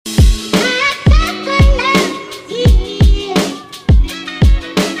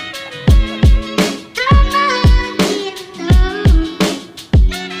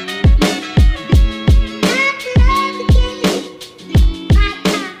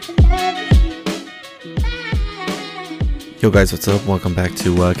Yo guys, what's up? Welcome back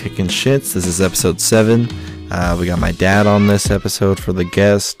to Kicking Shits. This is episode 7. We got my dad on this episode for the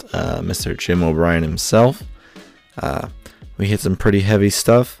guest, Mr. Jim O'Brien himself. We hit some pretty heavy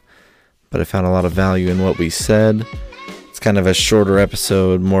stuff, but I found a lot of value in what we said. It's kind of a shorter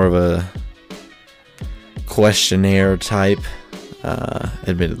episode, more of a questionnaire type.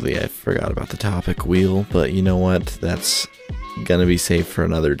 Admittedly, I forgot about the topic wheel, but you know what? That's gonna be saved for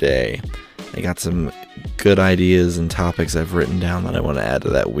another day. I got some good ideas and topics I've written down that I want to add to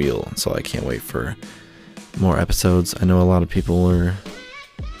that wheel, so I can't wait for more episodes. I know a lot of people are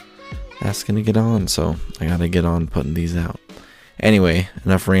asking to get on, so I gotta get on putting these out. Anyway,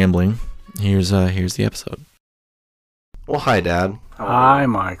 enough rambling. Here's the episode. Well, hi, Dad. Hi,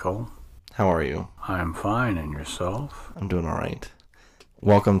 Michael. How are you? I'm fine, and yourself? I'm doing all right.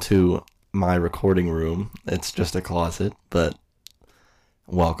 Welcome to my recording room. It's just a closet, but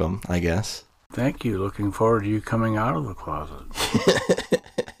welcome, I guess. Thank you. Looking forward to you coming out of the closet.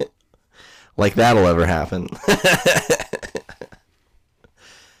 Like that'll ever happen.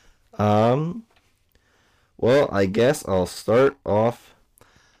 Well, I guess I'll start off.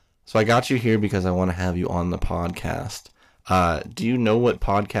 So I got you here because I want to have you on the podcast. Do you know what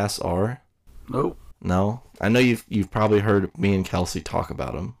podcasts are? Nope. No? I know you've probably heard me and Kelsey talk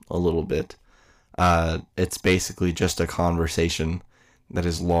about them a little bit. It's basically just a conversation that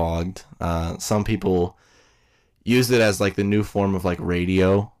is logged. Some people use it as like the new form of like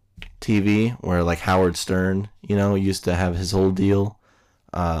radio TV, where like Howard Stern, used to have his whole deal,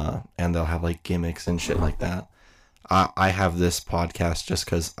 and they'll have like gimmicks and shit like that. I have this podcast just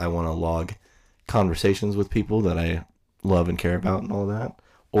because I want to log conversations with people that I love and care about and all that,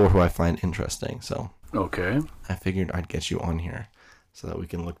 or who I find interesting. So okay, I figured I'd get you on here so that we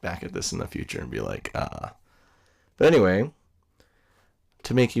can look back at this in the future and be like, But anyway,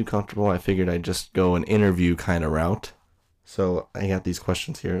 to make you comfortable, I figured I'd just go an interview kind of route. So I got these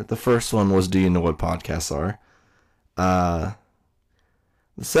questions here. The first one was, do you know what podcasts are? The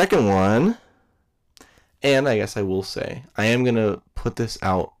second one, and I guess I will say, I am going to put this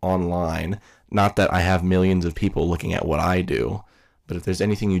out online. Not that I have millions of people looking at what I do, but if there's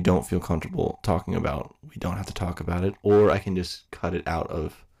anything you don't feel comfortable talking about, we don't have to talk about it, or I can just cut it out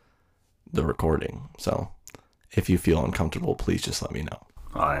of the recording. So if you feel uncomfortable, please just let me know.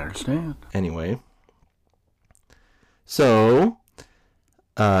 I understand. Anyway, so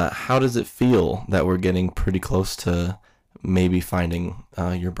how does it feel that we're getting pretty close to maybe finding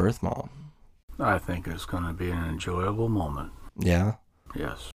your birth mom? I think it's going to be an enjoyable moment. Yeah?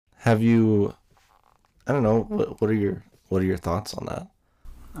 Yes. Have you, I don't know, what are your thoughts on that?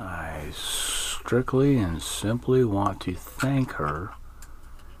 I strictly and simply want to thank her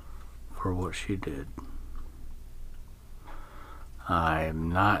for what she did. I'm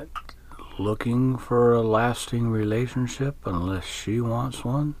not looking for a lasting relationship unless she wants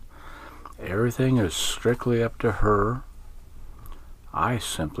one. Everything is strictly up to her. I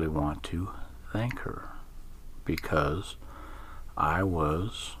simply want to thank her because I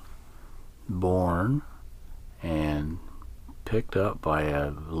was born and picked up by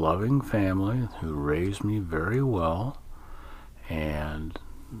a loving family who raised me very well, and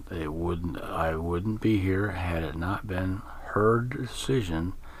I wouldn't be here had it not been her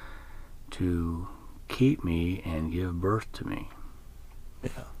decision to keep me and give birth to me.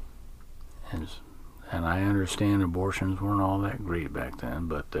 Yeah. And I understand abortions weren't all that great back then,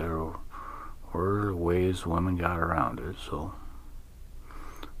 but there were ways women got around it. So,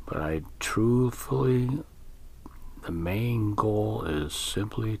 but I truthfully, the main goal is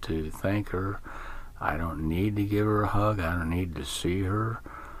simply to thank her. I don't need to give her a hug. I don't need to see her.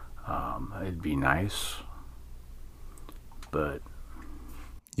 It'd be nice, but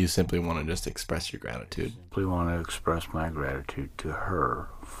You simply want to just express your gratitude. simply want to express my gratitude to her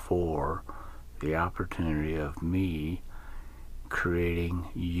for the opportunity of me creating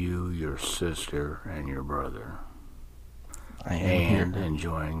you, your sister, and your brother, I am and here.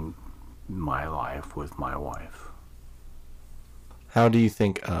 enjoying my life with my wife. How do you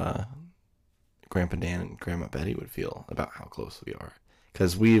think Grandpa Dan and Grandma Betty would feel about how close we are?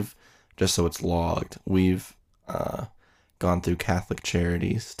 Because we've, just so it's logged, we've gone through Catholic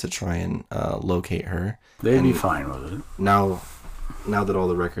Charities to try and locate her. They'd be fine with it. Now that all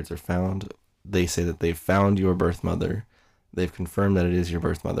the records are found, they say that they've found your birth mother. They've confirmed that it is your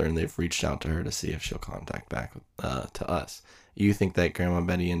birth mother, and they've reached out to her to see if she'll contact back to us. You think that Grandma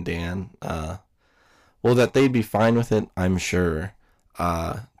Betty and Dan, that they'd be fine with it, I'm sure.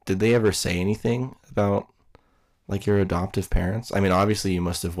 Did they ever say anything about, like, your adoptive parents? I mean, obviously you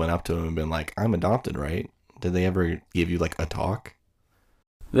must have went up to them and been like, I'm adopted, right? Did they ever give you, like, a talk?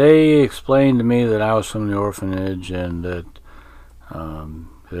 They explained to me that I was from the orphanage and that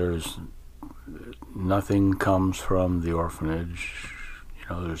there's nothing comes from the orphanage.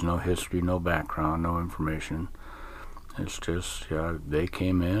 There's no history, no background, no information. It's just, they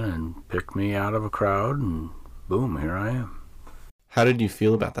came in and picked me out of a crowd, and boom, here I am. How did you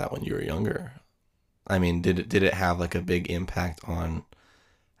feel about that when you were younger? I mean, did it have like a big impact on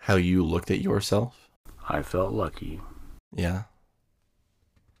how you looked at yourself? I felt lucky. Yeah.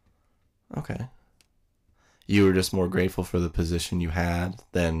 Okay. You were just more grateful for the position you had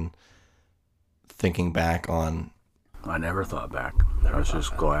than thinking back on. I never thought back. I was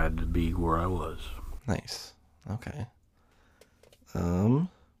just glad to be where I was. Nice. Okay.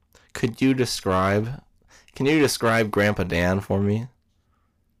 Could you describe? Can you describe Grandpa Dan for me?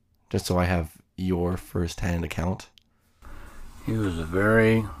 Just so I have your first-hand account. He was a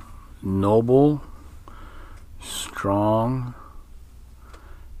very noble, strong,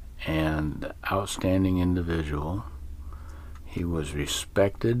 and outstanding individual. He was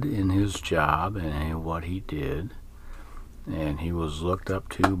respected in his job and in what he did, and he was looked up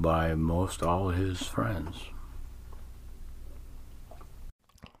to by most all his friends.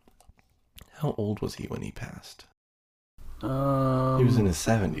 How old was he when he passed? He He was in his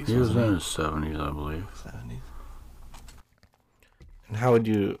 70s. He was wasn't in his 70s, I believe. 70s. And how would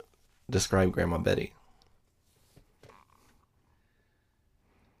you describe Grandma Betty?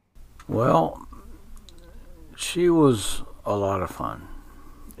 Well, she was a lot of fun.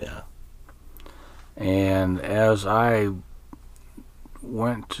 Yeah. And as I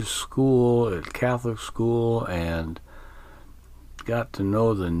went to school, at Catholic school, and got to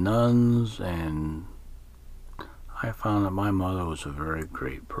know the nuns, and I found that my mother was a very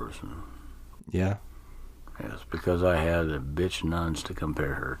great person. Yeah. Yes, because I had the bitch nuns to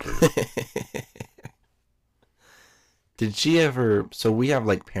compare her to. Did she ever... So we have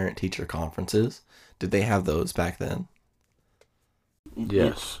like parent-teacher conferences. Did they have those back then?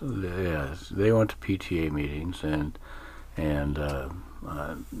 Yes, they went to PTA meetings, and Dan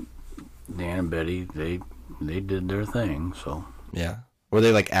and Betty, they did their thing. So Yeah. Were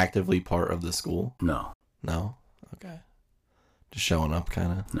they like actively part of the school? no, Okay. Just showing up,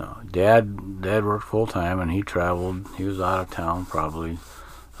 kind of. no. Dad worked full time, and he traveled. He was out of town probably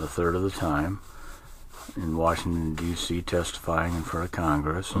a third of the time in Washington D.C. testifying in front of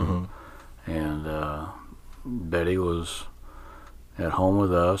Congress, and Betty was at home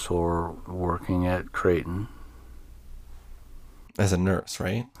with us or working at Creighton. As a nurse,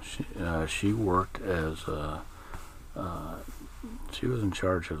 right? She worked as she was in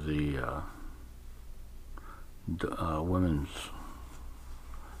charge of the women's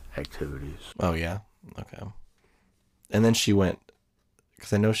activities. Oh, yeah. Okay. And then she went...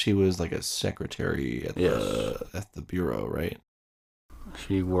 Because I know she was like a secretary at the bureau, right?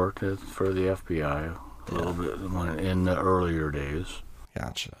 She worked for the FBI a little bit in the earlier days.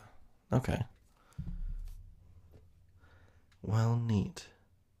 Gotcha. Okay. Well, neat.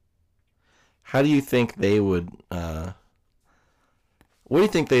 How do you think they would... what do you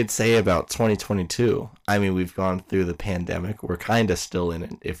think they'd say about 2022? I mean, we've gone through the pandemic. We're kind of still in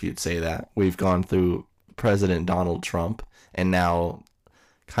it, if you'd say that. We've gone through President Donald Trump, and now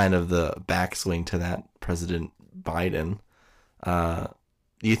kind of the backswing to that, President Biden.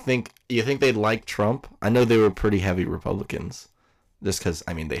 You think they'd like Trump? I know they were pretty heavy Republicans, just because,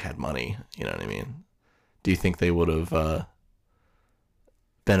 I mean, they had money. You know what I mean? Do you think they would have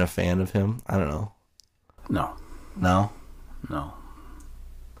been a fan of him? I don't know. No. No? No.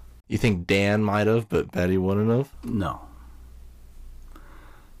 You think Dan might have, but Betty wouldn't have? No.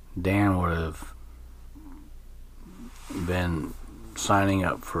 Dan would have been signing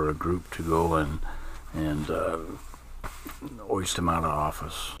up for a group to go and hoist him out of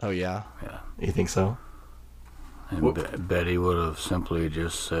office. Oh, yeah? Yeah. You think so? And Betty would have simply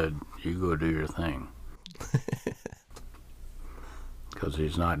just said, "You go do your thing," because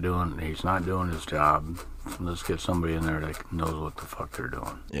he's not doing his job. Let's get somebody in there that knows what the fuck they're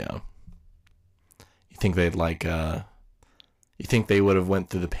doing. Yeah. You think they'd like? You think they would have went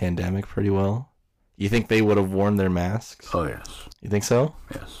through the pandemic pretty well? You think they would have worn their masks? Oh yes. You think so?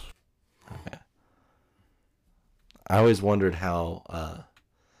 Yes. Okay. I always wondered how,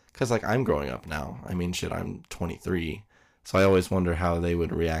 because like I'm growing up now. I mean, shit, I'm 23, so I always wonder how they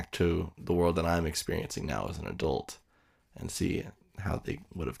would react to the world that I'm experiencing now as an adult, and see how they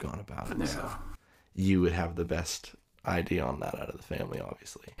would have gone about it. Yeah. So you would have the best idea on that out of the family,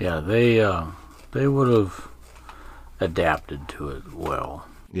 obviously. Yeah, they would have adapted to it well.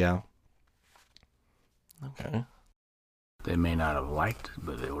 Yeah. Okay. They may not have liked it,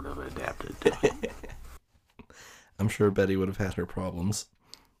 but they would have adapted to it. I'm sure Betty would have had her problems.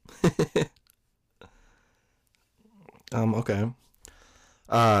 Okay.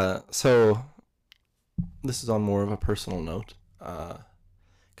 So this is on more of a personal note.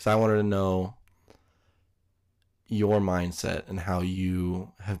 Because I wanted to know your mindset and how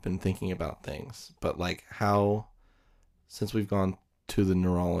you have been thinking about things. But like how, since we've gone to the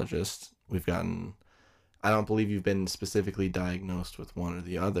neurologist, we've gotten, I don't believe you've been specifically diagnosed with one or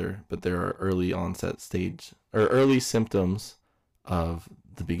the other, but there are early onset stage or early symptoms of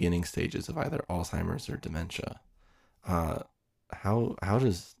the beginning stages of either Alzheimer's or dementia. Uh, how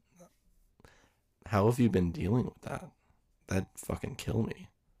does how have you been dealing with that? That fucking kill me.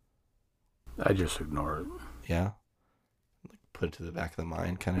 I just ignore it. Yeah, like put it to the back of the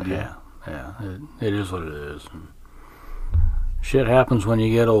mind, kind of deal. Yeah. It is what it is. And shit happens when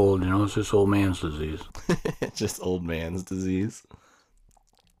you get old. It's just old man's disease. Just old man's disease.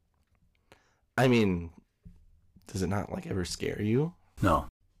 I mean, does it not like ever scare you? No.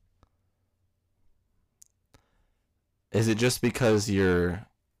 Is it just because you're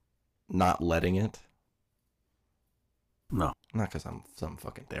not letting it? No. Not because I'm some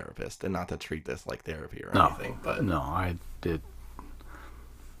fucking therapist, and not to treat this like therapy or No. anything, but No, I did.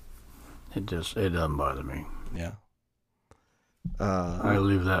 It doesn't bother me. yeah. I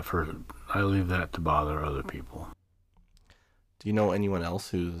leave that to bother other people. Do you know anyone else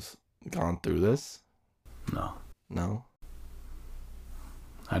who's gone through this? No. No?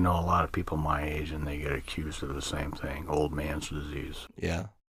 I know a lot of people my age, and they get accused of the same thing, old man's disease. Yeah.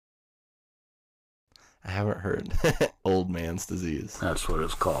 I haven't heard old man's disease. That's what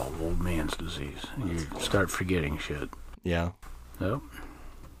it's called, old man's disease. You start forgetting shit. Yeah. Yep.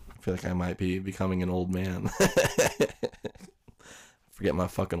 I feel like I might be becoming an old man. Forget my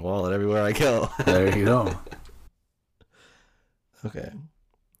fucking wallet everywhere I go. There you go. Okay.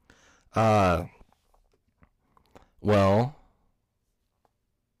 Well,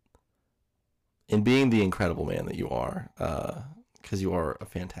 in being the incredible man that you are, because you are a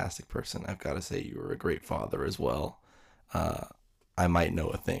fantastic person, I've got to say you were a great father as well. I might know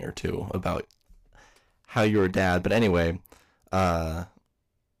a thing or two about how you're a dad, but anyway,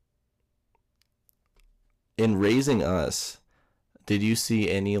 in raising us, did you see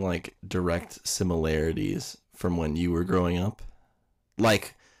any like direct similarities from when you were growing up?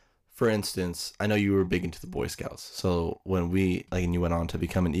 Like, for instance, I know you were big into the Boy Scouts, so when we like, and you went on to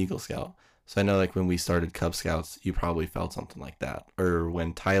become an Eagle Scout. So I know like when we started Cub Scouts, you probably felt something like that. Or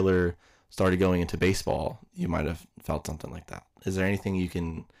when Tyler started going into baseball, you might have felt something like that. Is there anything you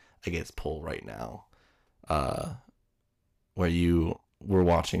can, I guess, pull right now, where you were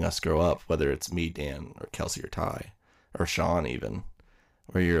watching us grow up, whether it's me, Dan, or Kelsey, or Ty, or Sean even,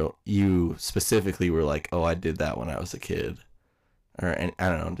 where you specifically were like, oh, I did that when I was a kid, or and I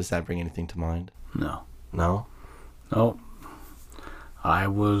don't know, does that bring anything to mind? No. No. Nope. I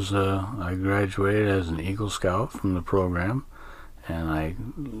graduated as an Eagle Scout from the program,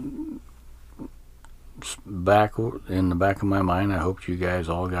 and back in the back of my mind, I hoped you guys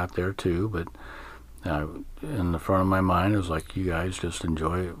all got there too, but in the front of my mind, it was like, you guys just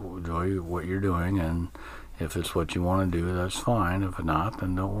enjoy what you're doing, and if it's what you want to do, that's fine. If not,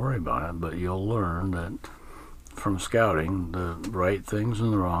 then don't worry about it. But you'll learn that from scouting, the right things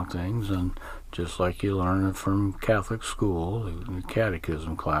and the wrong things, and just like you learn it from Catholic school, the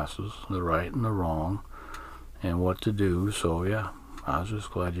catechism classes, the right and the wrong, and what to do. So yeah, I was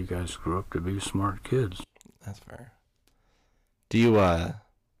just glad you guys grew up to be smart kids. That's fair. Do you,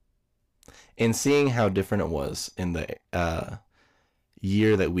 in seeing how different it was in the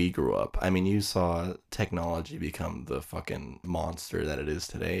year that we grew up, I mean, you saw technology become the fucking monster that it is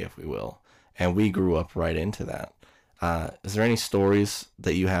today, if we will, and we grew up right into that. Is there any stories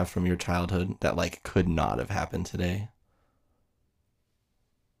that you have from your childhood that like could not have happened today?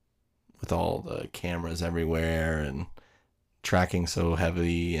 With all the cameras everywhere and tracking so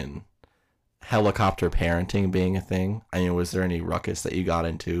heavy and helicopter parenting being a thing. I mean, was there any ruckus that you got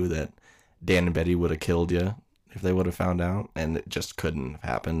into that Dan and Betty would have killed you if they would have found out, and it just couldn't have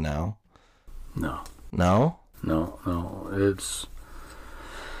happened now? No. No? No.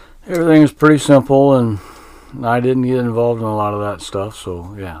 Everything's pretty simple, and I didn't get involved in a lot of that stuff,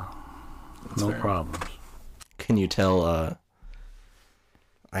 so yeah. That's no fair. Problems. Can you tell,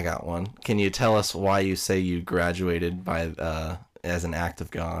 I got one. Can you tell us why you say you graduated as an act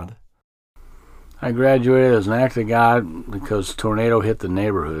of God? I graduated as an act of God because a tornado hit the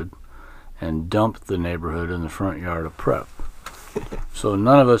neighborhood and dumped the neighborhood in the front yard of prep. So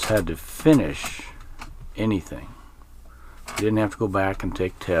none of us had to finish anything. We didn't have to go back and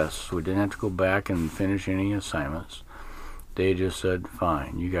take tests. We didn't have to go back and finish any assignments. They just said,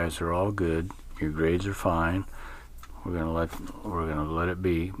 fine, you guys are all good. Your grades are fine. we're gonna let it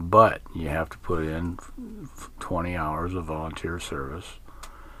be, but you have to put in 20 hours of volunteer service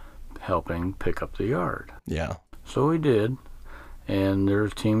helping pick up the yard. Yeah. So we did, and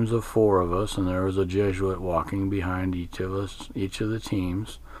there's teams of 4 of us, and there was a Jesuit walking behind each of the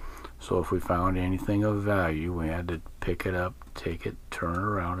teams. So if we found anything of value, we had to pick it up, take it, turn it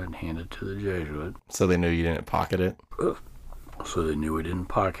around, and hand it to the Jesuit. So they knew you didn't pocket it? So they knew we didn't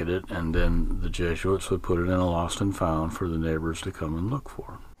pocket it, and then the Jesuits would put it in a lost and found for the neighbors to come and look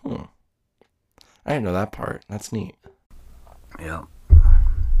for. I didn't know that part. That's neat. Yeah.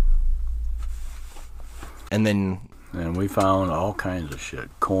 And we found all kinds of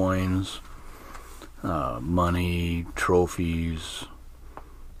shit. Coins, money, trophies,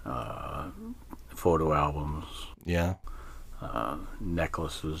 photo albums. Yeah.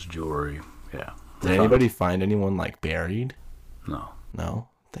 Necklaces, jewelry. Yeah. Did anybody find anyone, like, buried? No. No?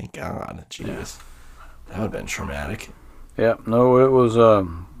 Thank God. Jeez. Yeah. That would have been traumatic. Yeah. No, it was,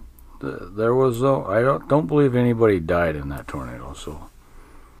 there was, I don't believe anybody died in that tornado, so.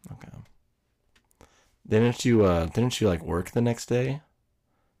 Okay. Didn't you like work the next day?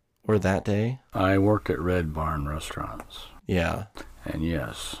 Or that day? I worked at Red Barn Restaurants. Yeah. And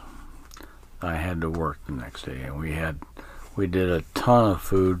yes, I had to work the next day, and we did a ton of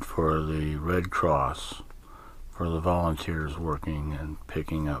food for the Red Cross, for the volunteers working and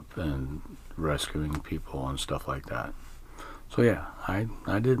picking up and rescuing people and stuff like that. So yeah, I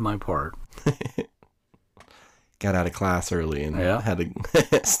did my part. Got out of class early and had to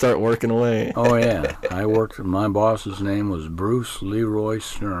start working away. Oh yeah, I worked. My boss's name was Bruce Leroy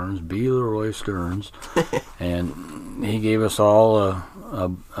Stearns, B. Leroy Stearns, and he gave us all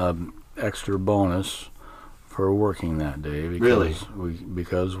a extra bonus for working that day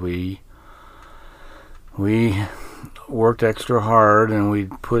because we worked extra hard and we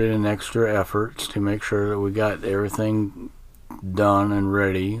put in extra efforts to make sure that we got everything done and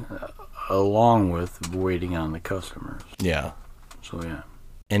ready, along with waiting on the customers. Yeah. So yeah.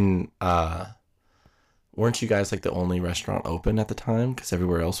 And weren't you guys like the only restaurant open at the time? Because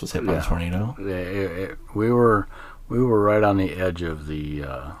everywhere else was hit by a tornado. We were right on the edge of the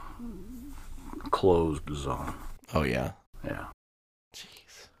closed zone. Oh yeah. Yeah.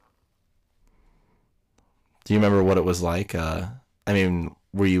 Jeez. Do you remember what it was like? I mean,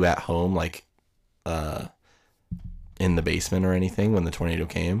 were you at home, like, in the basement or anything when the tornado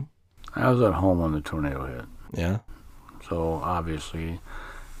came? I was at home when the tornado hit. Yeah. So obviously,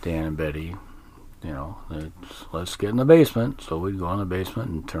 Dan and Betty, let's get in the basement. So we'd go in the basement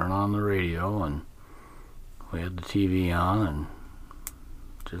and turn on the radio, and we had the TV on and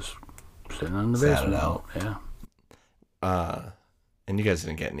just sitting in the basement. Sat it out. Yeah. And you guys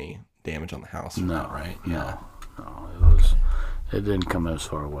didn't get any damage on the house? No, that, right? Yeah. No, it didn't come as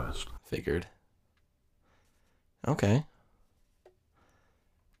far west. Figured. Okay.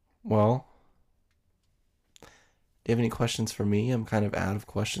 Well, do you have any questions for me? I'm kind of out of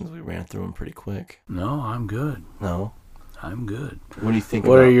questions. We ran through them pretty quick. No, I'm good. No? I'm good. What do you think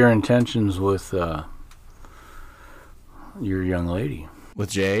What are your intentions with your young lady?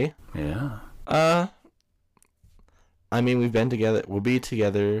 With Jay? Yeah. I mean, we've been together. We'll be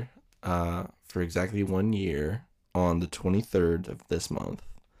together for exactly 1 year on the 23rd of this month.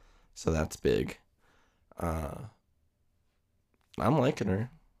 So that's big. I'm liking her.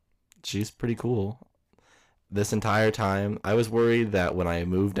 She's pretty cool. This entire time, I was worried that when I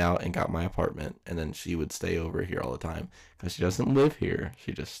moved out and got my apartment, and then she would stay over here all the time, because she doesn't live here.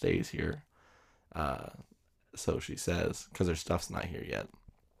 She just stays here. So she says, because her stuff's not here yet.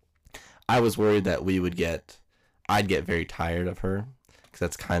 I was worried that I'd get very tired of her, because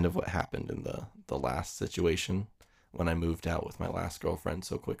that's kind of what happened in the last situation when I moved out with my last girlfriend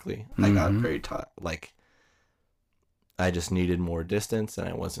so quickly. Mm-hmm. I got very tired, I just needed more distance, and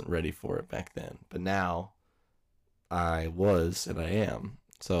I wasn't ready for it back then. But now, I was, and I am.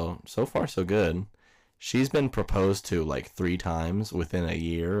 So far, so good. She's been proposed to, 3 times within a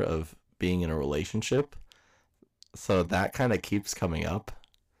year of being in a relationship. So that kind of keeps coming up.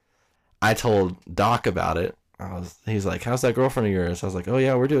 I told Doc about it. He's like, how's that girlfriend of yours? I was like, oh,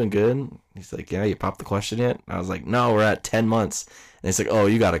 yeah, we're doing good. He's like, yeah, you popped the question yet? I was like, no, we're at 10 months. And he's like, oh,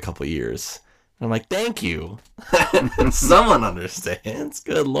 you got a couple years. I'm like, thank you. Someone understands.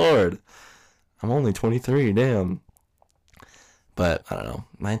 Good Lord. I'm only 23, damn. But, I don't know.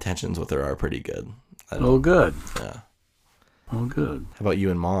 My intentions with her are pretty good. Oh, good. Yeah. Oh, good. How about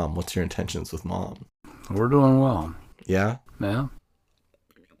you and Mom? What's your intentions with Mom? We're doing well. Yeah? Yeah.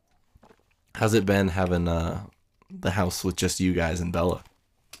 How's it been having the house with just you guys and Bella?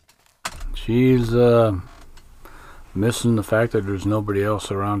 She's missing the fact that there's nobody else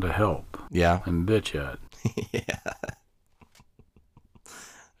around to help. Yeah. And bitch at. Yeah.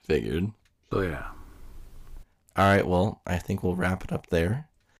 Figured. So yeah. All right, well, I think we'll wrap it up there.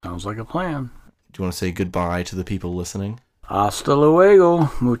 Sounds like a plan. Do you want to say goodbye to the people listening? Hasta luego,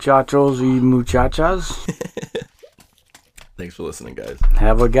 muchachos y muchachas. Thanks for listening, guys.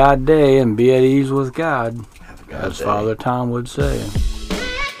 Have a God day and be at ease with God, Have a God as day. Father Tom would say.